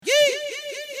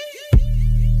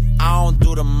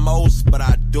the most, but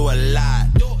I do a lot.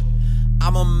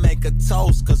 I'ma make a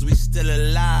toast, cause we still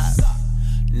alive.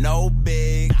 No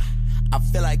big, I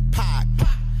feel like Pac.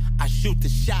 I shoot the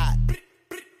shot.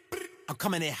 I'm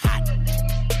coming in hot.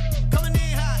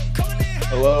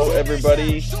 Hello,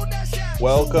 everybody.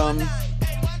 Welcome.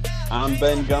 I'm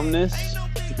Ben Gumness.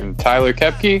 And Tyler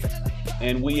Kepke.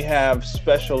 And we have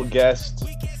special guest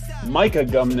Micah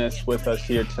Gumness with us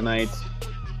here tonight.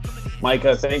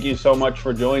 Micah, thank you so much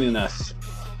for joining us.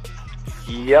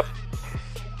 Yep.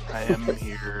 I am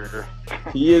here.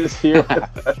 He is here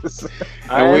with us.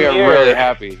 And we are really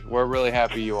happy. We're really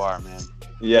happy you are, man.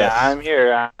 Yes. Yeah, I'm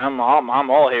here. I'm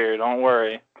all here. Don't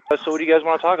worry. So what do you guys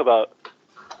want to talk about?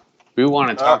 We want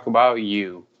to talk about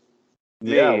you.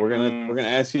 Yeah, we're gonna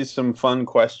ask you some fun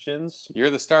questions.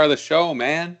 You're the star of the show,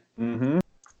 man. Mm-hmm.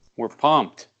 We're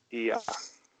pumped. Yeah.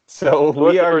 So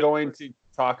we are going to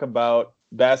talk about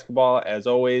basketball as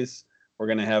always. We're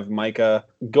going to have Micah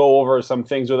go over some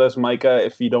things with us. Micah,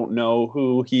 if you don't know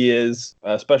who he is,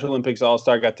 Special Olympics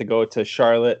All-Star, got to go to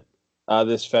Charlotte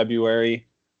this February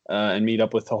and meet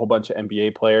up with a whole bunch of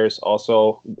NBA players.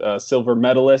 Also, silver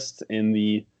medalist in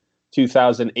the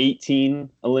 2018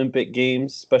 Olympic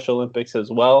Games, Special Olympics as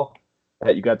well,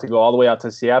 that you got to go all the way out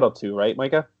to Seattle to, right,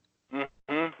 Micah?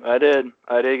 Mm-hmm. I did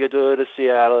get to go to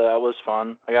Seattle. That was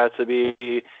fun. I got to be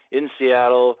in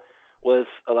Seattle with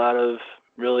a lot of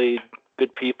really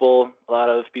good people, a lot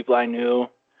of people I knew.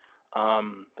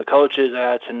 The coaches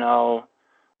I had to know.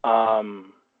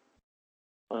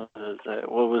 What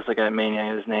was the guy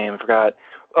maniac? His name? I forgot.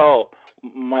 Oh,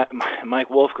 Mike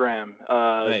Wolfgram.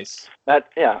 Nice.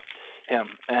 Him.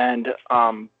 And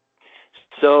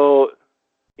so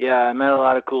yeah, I met a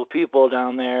lot of cool people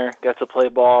down there. Got to play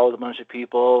ball with a bunch of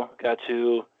people. Got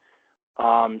to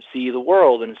see the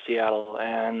world in Seattle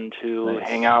and to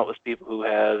hang out with people who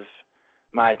have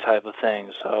my type of thing.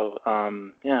 So,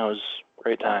 it was a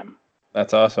great time.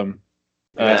 That's awesome.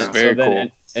 That's very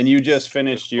cool. And you just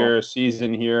finished your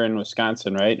season here in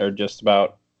Wisconsin, right? Or just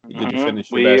about? Did you finish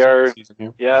your basketball season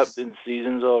here? Yep, the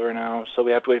season's over now, so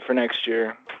we have to wait for next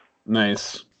year.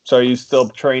 Nice. So are you still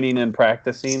training and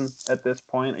practicing at this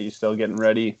point? Are you still getting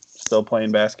ready, still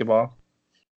playing basketball?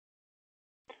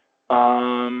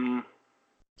 Yeah,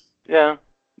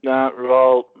 not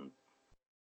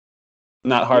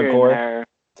hardcore.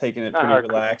 Taking it pretty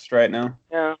relaxed right now.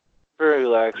 Yeah, very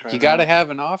relaxed right now. You got to have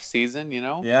an off season, you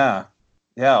know. Yeah.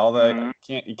 All the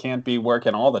you can't be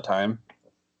working all the time.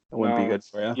 It wouldn't be good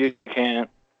for you. You can't.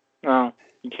 No,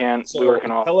 you can't be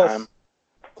working all the time.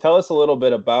 Tell us a little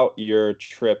bit about your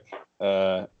trip,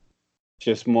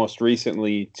 just most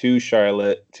recently to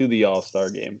Charlotte to the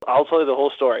All-Star game. I'll tell you the whole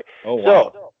story. Oh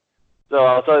wow! So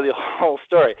I'll tell you the whole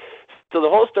story. So the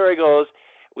whole story goes: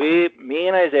 me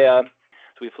and Isaiah,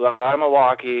 so we flew out of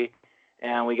Milwaukee,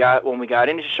 and when we got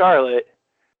into Charlotte,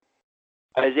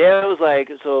 Isaiah was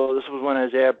like, so this was when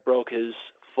Isaiah broke his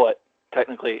foot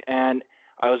technically, and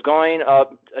I was going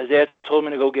up. Isaiah told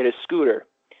me to go get his scooter,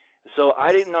 so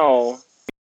I didn't know.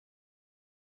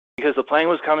 Because the plane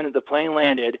was coming, the plane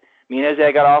landed. Me and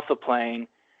Isaiah got off the plane.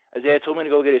 Isaiah told me to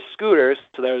go get his scooters,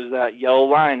 so there was that yellow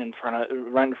line right in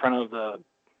front of the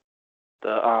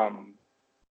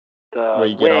where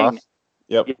you wing. Get off?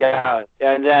 Yep. Yeah,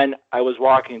 and then I was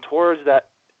walking towards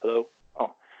that. Hello.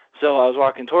 Oh, so I was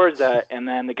walking towards that, and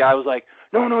then the guy was like,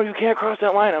 "No, you can't cross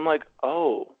that line." I'm like,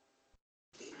 "Oh."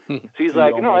 So he's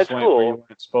like, "No, it's cool." Where you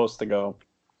weren't supposed to go.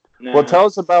 Nah. Well, tell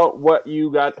us about who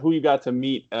you got to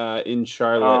meet in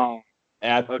Charlotte.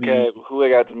 Who I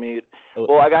got to meet?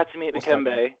 Well, I got to meet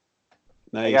Dikembe.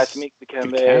 Nice. I got to meet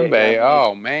Dikembe. Dikembe,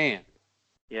 oh man.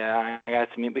 Yeah, I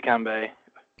got to meet Dikembe.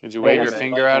 Did you wave your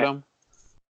finger at him?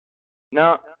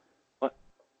 No. What?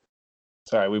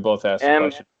 Sorry, we both asked the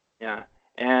question. Yeah,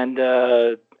 and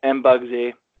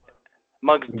Bugsy,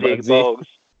 Bogues,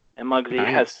 and Muggsy.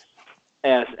 Nice.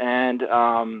 Yes, and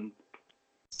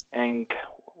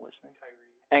what's his name?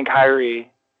 And Kyrie.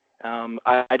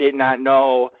 I did not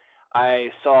know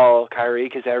I saw Kyrie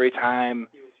because every time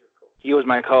he was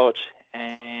my coach,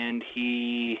 and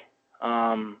I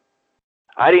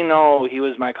didn't know he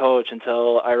was my coach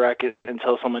until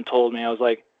someone told me. I was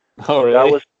like, oh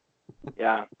really?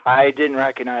 I didn't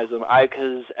recognize him.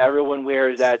 Because everyone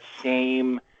wears that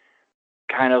same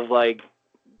kind of like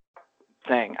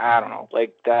thing. I don't know,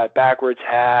 like that backwards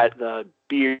hat, the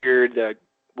beard, the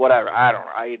whatever. I don't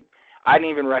know. I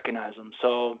didn't even recognize him.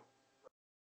 So,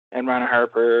 and Ron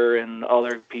Harper and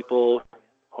other people,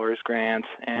 Horace Grant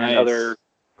and other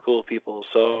cool people.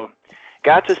 So,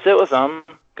 got to sit with them.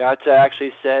 Got to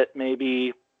actually sit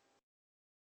maybe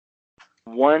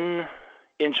 1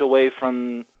 inch away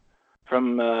from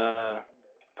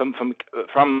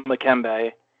from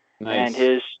Mekembe, Nice. and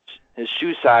his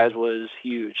shoe size was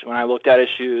huge. When I looked at his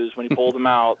shoes, when he pulled them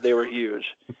out, they were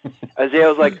huge. Isaiah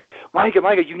was like,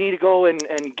 Micah, you need to go and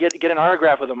get an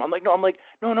autograph with him. I'm like,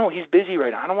 no, he's busy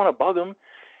right now. I don't want to bug him.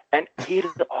 And he had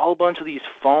a bunch of these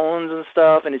phones and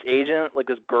stuff, and his agent, like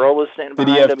this girl was standing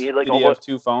behind him. Did he have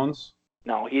 2 phones?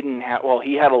 No, he didn't have. Well,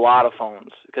 he had a lot of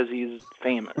phones because he's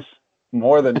famous.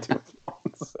 More than 2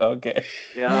 phones. Okay.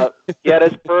 Yeah, he had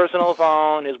his personal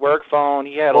phone, his work phone.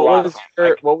 He had a lot of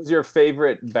phones. What was your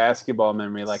favorite basketball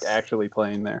memory, like actually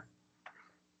playing there?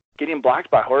 Getting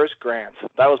blocked by Horace Grant.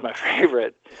 That was my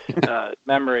favorite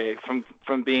memory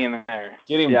from being there.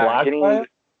 Getting blocked by it?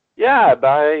 Yeah,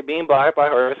 by being blocked by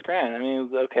Horace Grant. I mean,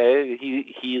 okay,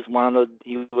 he was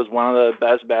one of the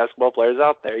best basketball players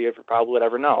out there you probably would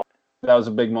ever know. That was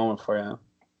a big moment for you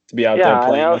to be out there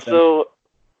playing with him.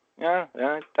 Yeah.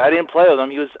 I didn't play with him.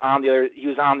 He was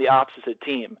on the opposite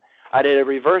team. I did a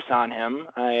reverse on him.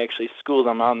 I actually schooled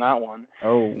him on that one.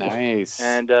 Oh, nice.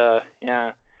 And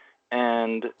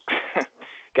and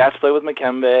got to play with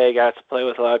Mekembe. Got to play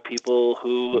with a lot of people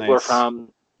who were from.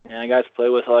 And I got to play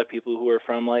with a lot of people who were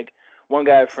from, like, one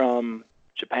guy from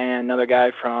Japan, another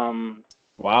guy from.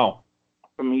 Wow.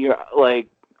 From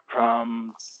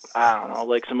I don't know,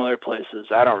 like some other places.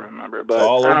 I don't remember, but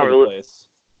all over the place.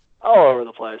 All over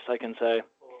the place, I can say.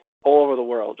 All over the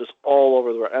world, just all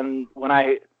over the world. And when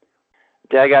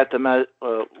Dad got to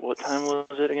what time was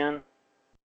it again?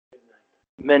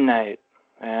 Midnight.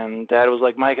 And Dad was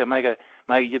like, Micah,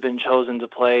 you've been chosen to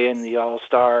play in the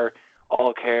All-Star,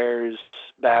 All-Cares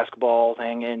basketball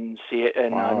thing in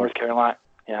North Carolina.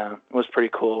 Yeah, it was pretty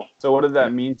cool. So what did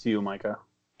that mean to you, Micah?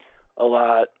 A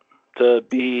lot. To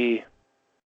be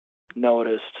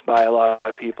noticed by a lot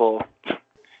of people.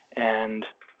 And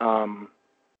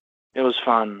it was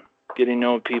fun getting to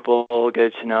know people,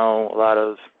 getting to know a lot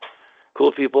of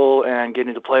cool people, and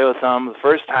getting to play with them the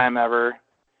first time ever.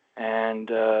 And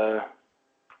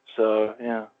so,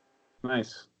 yeah.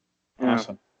 Nice. Yeah.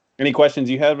 Awesome. Any questions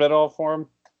you have at all for him,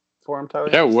 Tyler?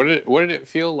 Yeah. What did it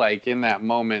feel like in that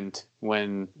moment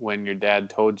when your dad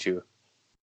told you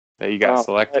that you got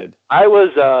selected? I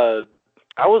was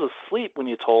asleep when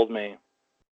you told me.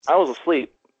 I was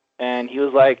asleep, and he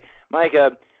was like,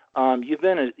 Micah, you've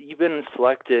been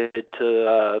selected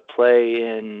to play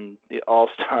in the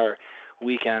All-Star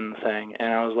Weekend thing.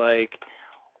 And I was like,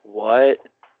 what?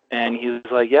 And he was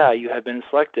like, yeah, you have been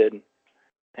selected.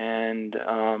 And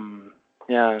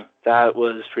yeah, that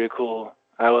was pretty cool.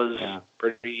 I was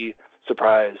pretty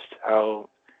surprised how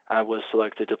I was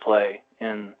selected to play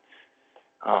in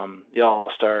the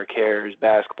All-Star Cares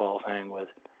basketball thing with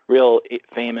real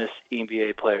famous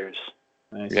NBA players.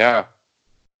 Nice. Yeah.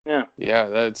 Yeah. Yeah,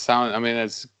 it's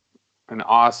an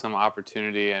awesome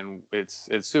opportunity, and it's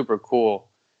super cool.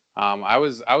 I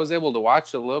was able to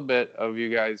watch a little bit of you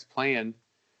guys playing,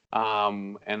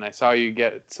 and I saw you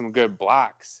get some good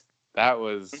blocks. That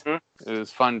was It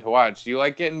was fun to watch. Do you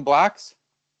like getting blocks?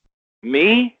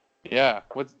 Me? Yeah.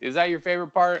 Is that your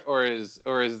favorite part, or is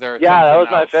there? Yeah, that was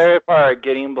my favorite part,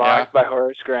 getting blocked by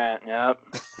Horace Grant. Yep.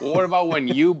 Well, what about when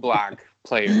you block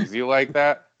players? You like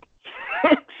that?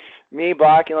 Me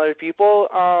blocking other people?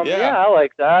 Yeah, I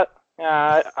like that.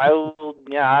 Yeah,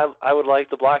 I would like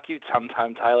to block you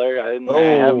sometime, Tyler. I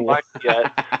haven't blocked you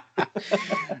yet.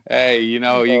 Hey, you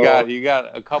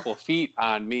got a couple feet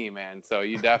on me, man. So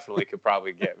you definitely could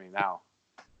probably get me now.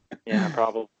 Yeah,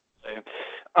 probably.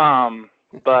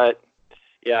 But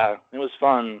yeah, it was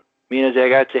fun. Me and Isaiah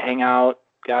got to hang out,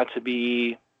 got to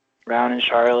be around in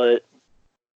Charlotte,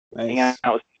 hang out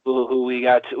with people who we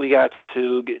got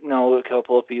to get know a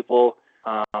couple of people.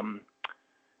 I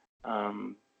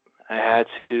had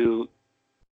to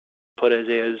put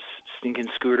Isaiah's stinking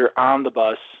scooter on the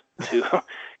bus to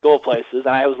go places, and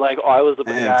I was like, I was the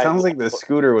guy. It sounds like the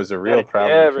scooter was a real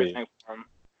problem for you. For him.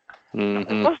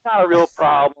 Mm-hmm. It was not a real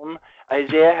problem.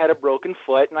 Isaiah had a broken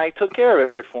foot, and I took care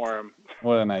of it for him.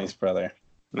 What a nice brother.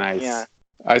 Nice. Yeah.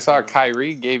 I saw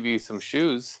Kyrie gave you some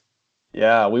shoes.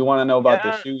 Yeah, we want to know about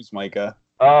the shoes, Micah.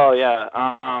 Oh, yeah.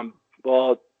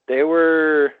 Well, they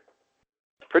were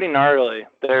pretty gnarly.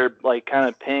 They're like kind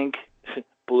of pink,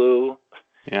 blue.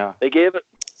 Yeah. They gave us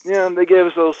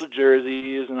also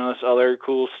jerseys and us other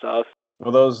cool stuff.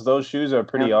 Well, those shoes are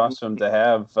pretty awesome to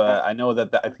have. I know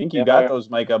that I think you got those,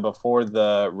 Micah, before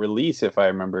the release, if I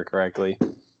remember correctly.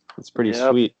 It's pretty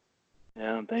sweet.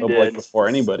 Yeah, they did. Like before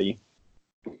anybody.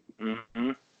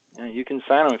 Mm-hmm. Yeah, you can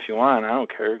sign them if you want. I don't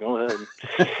care. Go ahead.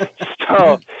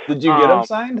 So, did you get them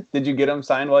signed? Did you get them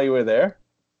signed while you were there?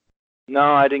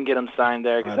 No, I didn't get them signed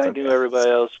there because I knew everybody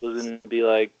else was going to be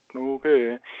like,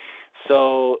 okay.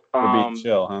 So, be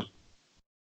chill, huh?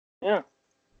 Yeah.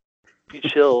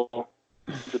 chill.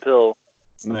 It's a pill.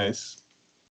 Nice.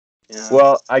 Yeah.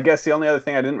 Well, I guess the only other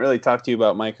thing I didn't really talk to you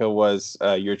about, Micah, was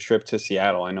your trip to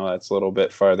Seattle. I know that's a little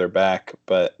bit farther back,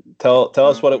 but tell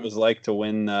us what it was like to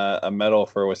win a medal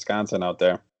for Wisconsin out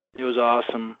there. It was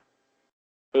awesome.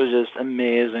 It was just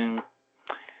amazing.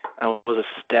 I was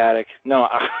ecstatic. No,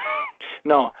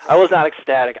 I was not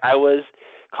ecstatic. I was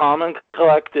calm and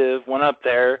collective, went up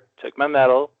there, took my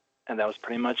medal, and that was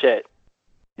pretty much it.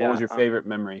 What was your favorite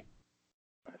memory?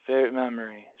 My favorite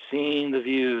memory, seeing the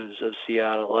views of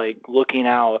Seattle, like looking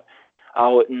out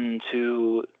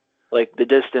into like the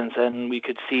distance, and we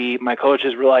could see, my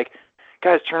coaches were like,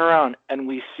 guys, turn around, and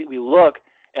we look,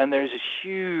 and there's this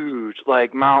huge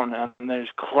like mountain, and there's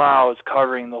clouds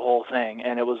covering the whole thing,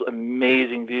 and it was an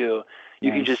amazing view.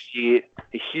 You can just see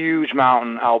a huge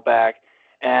mountain out back,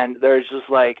 and there's just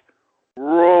like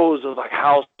rows of like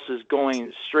houses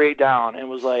going straight down. It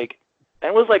was like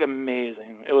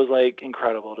amazing. It was like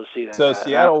incredible to see that. So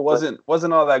Seattle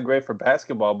wasn't all that great for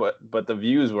basketball, but the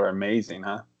views were amazing,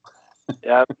 huh?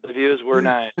 Yeah, the views were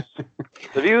nice.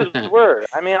 The views were.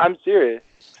 I mean, I'm serious.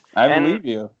 I believe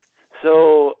you.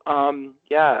 So,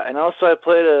 yeah, and also I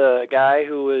played a guy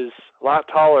who was a lot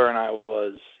taller than I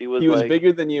was. He was like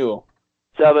bigger than you.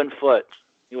 7 foot.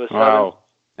 He was 7. Wow.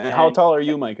 And how tall are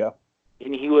you, Micah?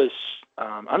 And he was,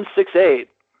 I'm 6'8",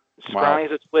 scrawny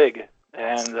as a twig.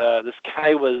 And this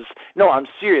guy was, no, I'm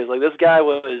serious. Like, this guy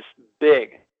was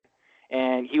big.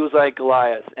 And he was like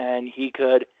Goliath. And he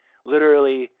could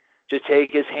literally just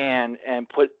take his hand and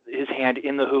put his hand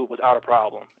in the hoop without a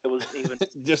problem. It was even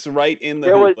just right in the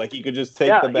hoop. Like, he could just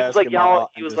take the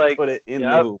basketball and put it in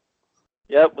the hoop.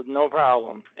 Yep, with no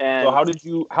problem. And so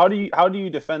how do you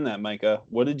defend that, Micah?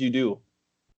 What did you do?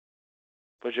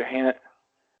 Put your hand.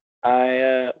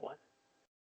 I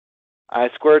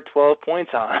scored 12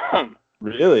 points on him.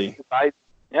 Really? I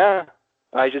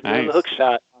just doing the hook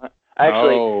shot.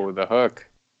 Actually, the hook.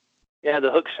 Yeah,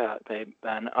 the hook shot, babe,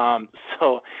 Ben.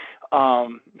 So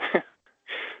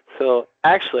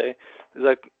actually,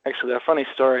 there's a funny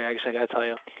story. Actually, I gotta tell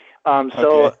you.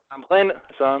 Okay. I'm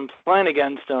playing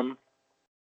against him,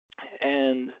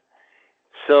 and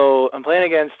so I'm playing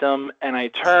against him, and I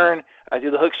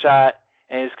do the hook shot,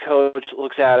 and his coach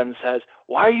looks at him and says,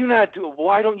 why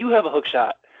don't you have a hook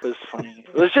shot? It was funny.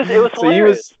 It was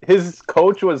hilarious. So his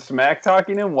coach was smack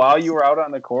talking him while you were out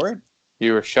on the court?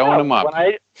 You were showing him up. When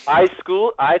I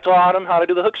taught him how to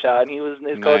do the hook shot, and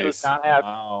his coach was not happy.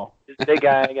 Wow. This big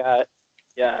guy it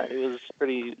was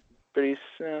pretty.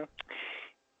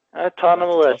 I taught him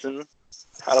a lesson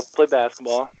how to play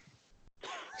basketball.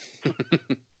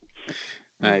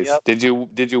 Nice. Yep.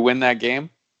 Did you win that game?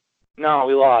 No,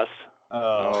 we lost.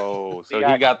 Oh, so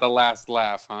he got the last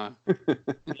laugh, huh?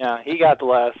 Yeah, he got the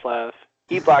last laugh.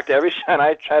 He blocked every shot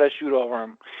I tried to shoot over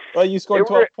him. Well, you scored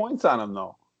 12 points on him,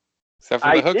 though. Except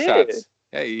for the hook shots.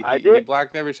 Yeah, he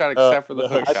blocked every shot except for the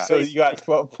hook shots. So you got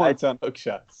 12 points on hook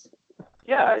shots.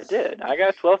 Yeah, I did. I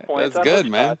got 12 points. That's good,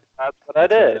 man. That's what I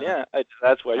did. Yeah,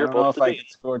 that's what you're supposed to be. I don't know if I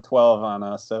could score 12 on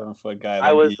a 7-foot guy.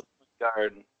 I was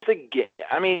guard.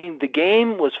 The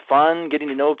game was fun, getting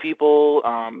to know people.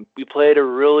 We played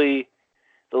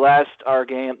the last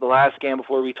game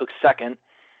before we took second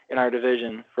in our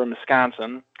division from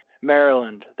Wisconsin,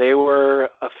 Maryland. They were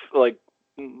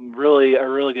really a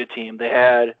really good team. They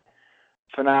had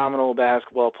phenomenal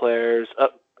basketball players.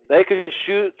 They could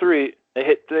shoot three. They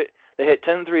hit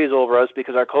 10 threes over us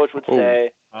because our coach would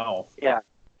say, "Wow, yeah,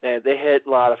 they hit a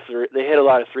lot of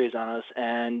threes on us,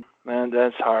 and man,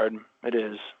 that's hard. It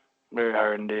is very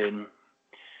hard indeed."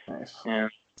 Nice. Yeah.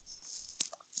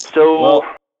 So.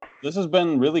 This has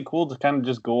been really cool to kind of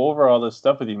just go over all this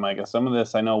stuff with you, Micah. Some of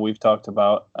this I know we've talked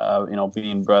about,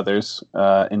 being brothers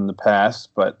in the past,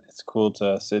 but it's cool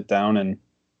to sit down and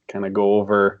kind of go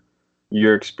over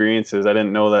your experiences. I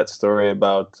didn't know that story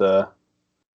about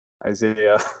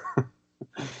Isaiah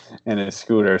and his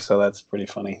scooter, so that's pretty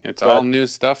funny. It's all new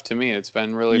stuff to me. It's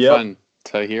been really fun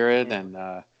to hear it, and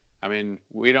I mean,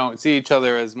 we don't see each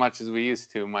other as much as we used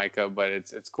to, Micah, but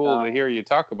it's cool to hear you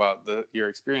talk about your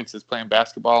experiences playing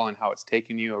basketball and how it's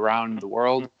taken you around the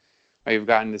world, how you've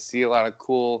gotten to see a lot of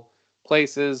cool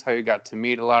places, how you got to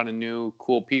meet a lot of new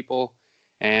cool people.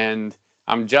 And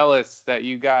I'm jealous that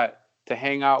you got to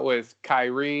hang out with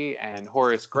Kyrie and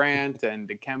Horace Grant and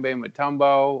Dikembe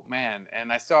Mutombo, man.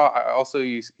 And I saw also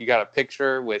you got a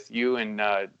picture with you and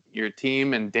your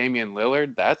team and Damian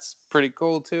Lillard. That's pretty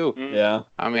cool too. Yeah.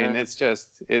 I mean, it's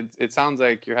just it sounds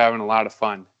like you're having a lot of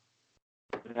fun.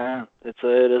 Yeah, it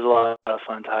is a lot of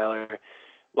fun, Tyler.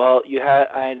 Well,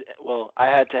 I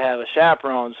had to have a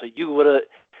chaperone, so you would have,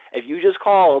 if you just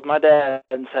called my dad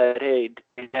and said, "Hey,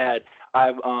 Dad,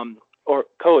 or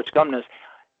Coach Gumness,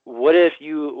 what if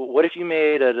you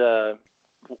made a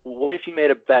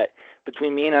bet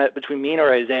between me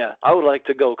or Isaiah? I would like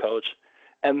to go, Coach,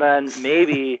 and then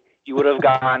maybe you would have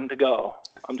gotten to go.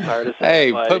 I'm sorry to say.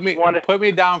 Hey, but put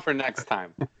me down for next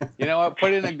time. You know what?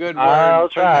 Put in a good word. I'll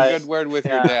try. Put in a good word with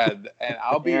your dad, and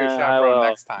I'll be your chaperone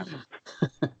next time.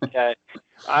 Okay,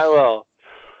 I will.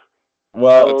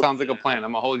 Well, that sounds like a plan.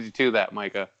 I'm gonna hold you to that,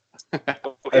 Micah. Okay,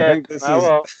 I think this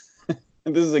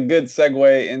is a good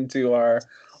segue into our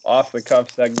off the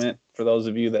cuff segment. For those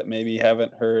of you that maybe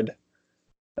haven't heard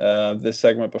this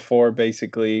segment before,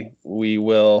 basically we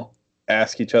will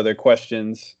ask each other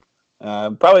questions.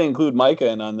 Probably include Micah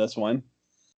in on this one.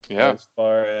 Yeah. As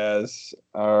far as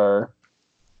our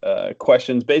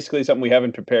questions, basically something we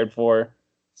haven't prepared for,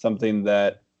 something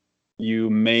that you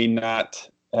may not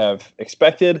have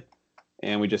expected,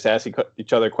 and we just ask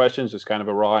each other questions, just kind of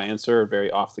a raw answer,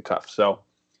 very off the cuff. So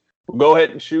we'll go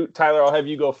ahead and shoot. Tyler, I'll have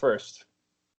you go first.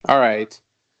 All right.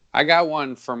 I got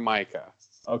one for Micah.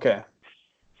 Okay.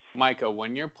 Micah,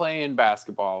 when you're playing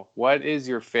basketball, what is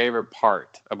your favorite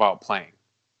part about playing?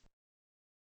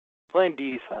 Playing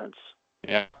defense.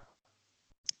 Yeah.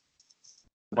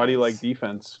 Why do you like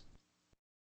defense?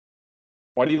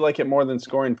 Why do you like it more than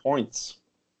scoring points?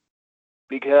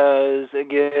 Because it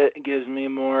gives me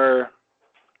more.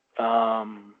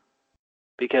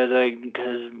 Because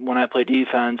when I play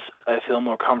defense, I feel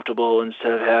more comfortable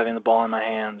instead of having the ball in my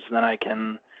hands. And then I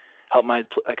can help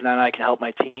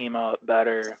my team out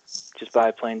better just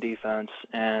by playing defense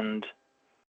and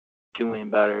doing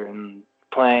better and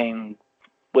playing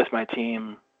with my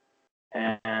team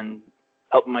and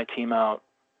helping my team out.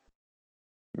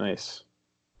 Nice.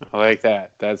 I like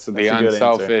that. That's the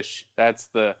unselfish. That's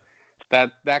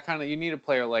that kind of, you need a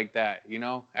player like that, you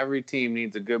know? Every team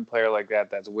needs a good player like that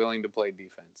that's willing to play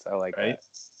defense. I like that.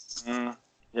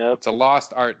 Yep. It's a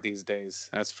lost art these days,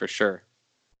 that's for sure.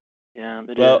 Yeah,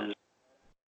 it is.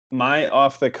 My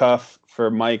off the cuff for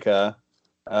Micah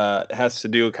has to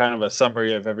do kind of a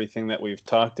summary of everything that we've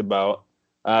talked about.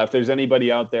 If there's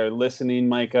anybody out there listening,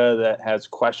 Micah, that has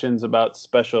questions about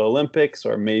Special Olympics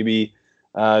or maybe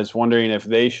is wondering if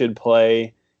they should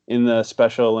play in the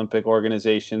Special Olympic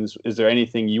organizations, is there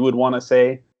anything you would want to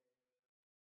say?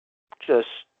 Just,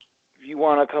 if you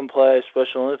want to come play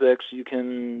Special Olympics, you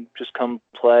can just come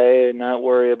play and not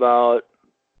worry about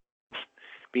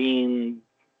being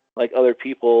like other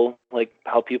people, like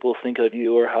how people think of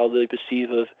you or how they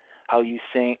perceive of how you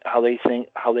think, how they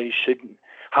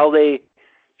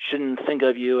shouldn't think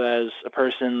of you as a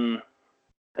person,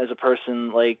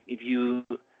 like if you,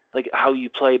 like how you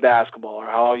play basketball or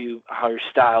how your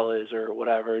style is or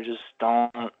whatever. Just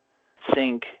don't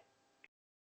think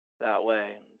that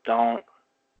way. Don't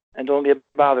get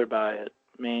bothered by it.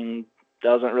 I mean,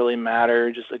 doesn't really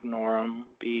matter. Just ignore them.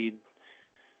 Be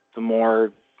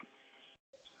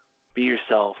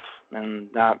yourself and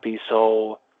not be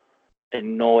so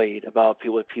annoyed about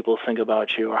what people think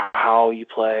about you or how you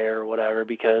play or whatever,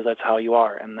 because that's how you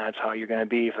are and that's how you're going to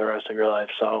be for the rest of your life.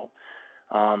 So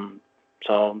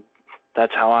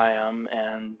that's how I am,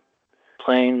 and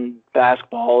playing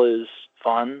basketball is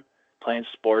fun. Playing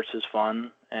sports is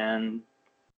fun, and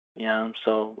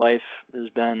so life has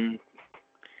been,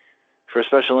 for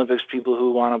Special Olympics, people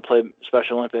who want to play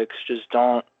Special Olympics, just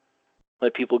don't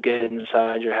let people get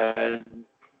inside your head.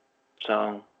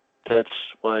 So that's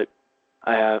what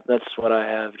I have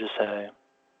to say.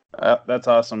 That's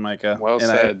awesome, Micah. Well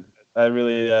said. I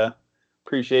really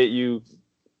appreciate you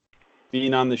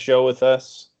being on the show with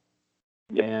us.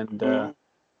 Yep. And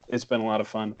it's been a lot of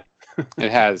fun.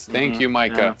 It has. Thank you,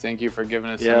 Micah. Yeah. Thank you for giving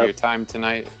us some of your time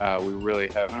tonight. We really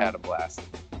have had a blast.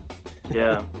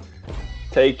 Yeah.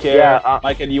 Take care. Yeah,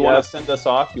 Micah, do you want to send us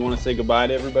off? You want to say goodbye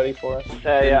to everybody for us?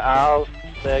 I'll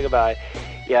say goodbye.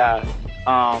 Yeah.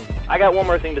 I got one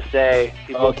more thing to say,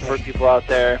 for people out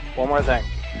there. One more thing.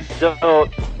 So,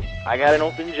 I got an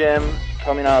open gym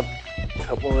coming up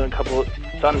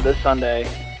this Sunday.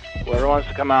 Whoever wants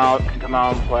to come out can come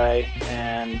out and play,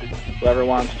 and whoever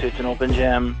wants to, it's an open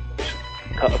gym.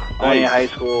 Going to high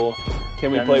school.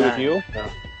 Can we play with you?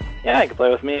 Yeah, you can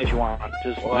play with me if you want.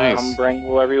 Just come bring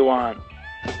whoever you want.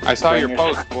 I saw your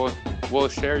post. We'll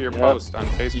share your post on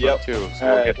Facebook too,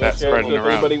 so we'll get that spreading around.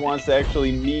 If anybody wants to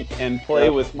actually meet and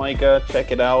play with Micah,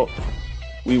 check it out.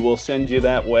 We will send you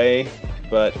that way.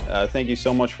 But thank you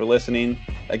so much for listening.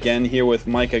 Again, here with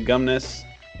Micah Gumness.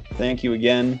 Thank you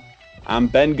again. I'm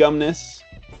Ben Gumness.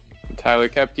 Tyler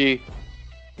Kepke.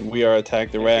 We are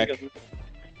Attack the Rack. See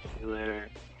you later.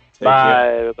 Take Bye,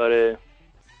 care. everybody.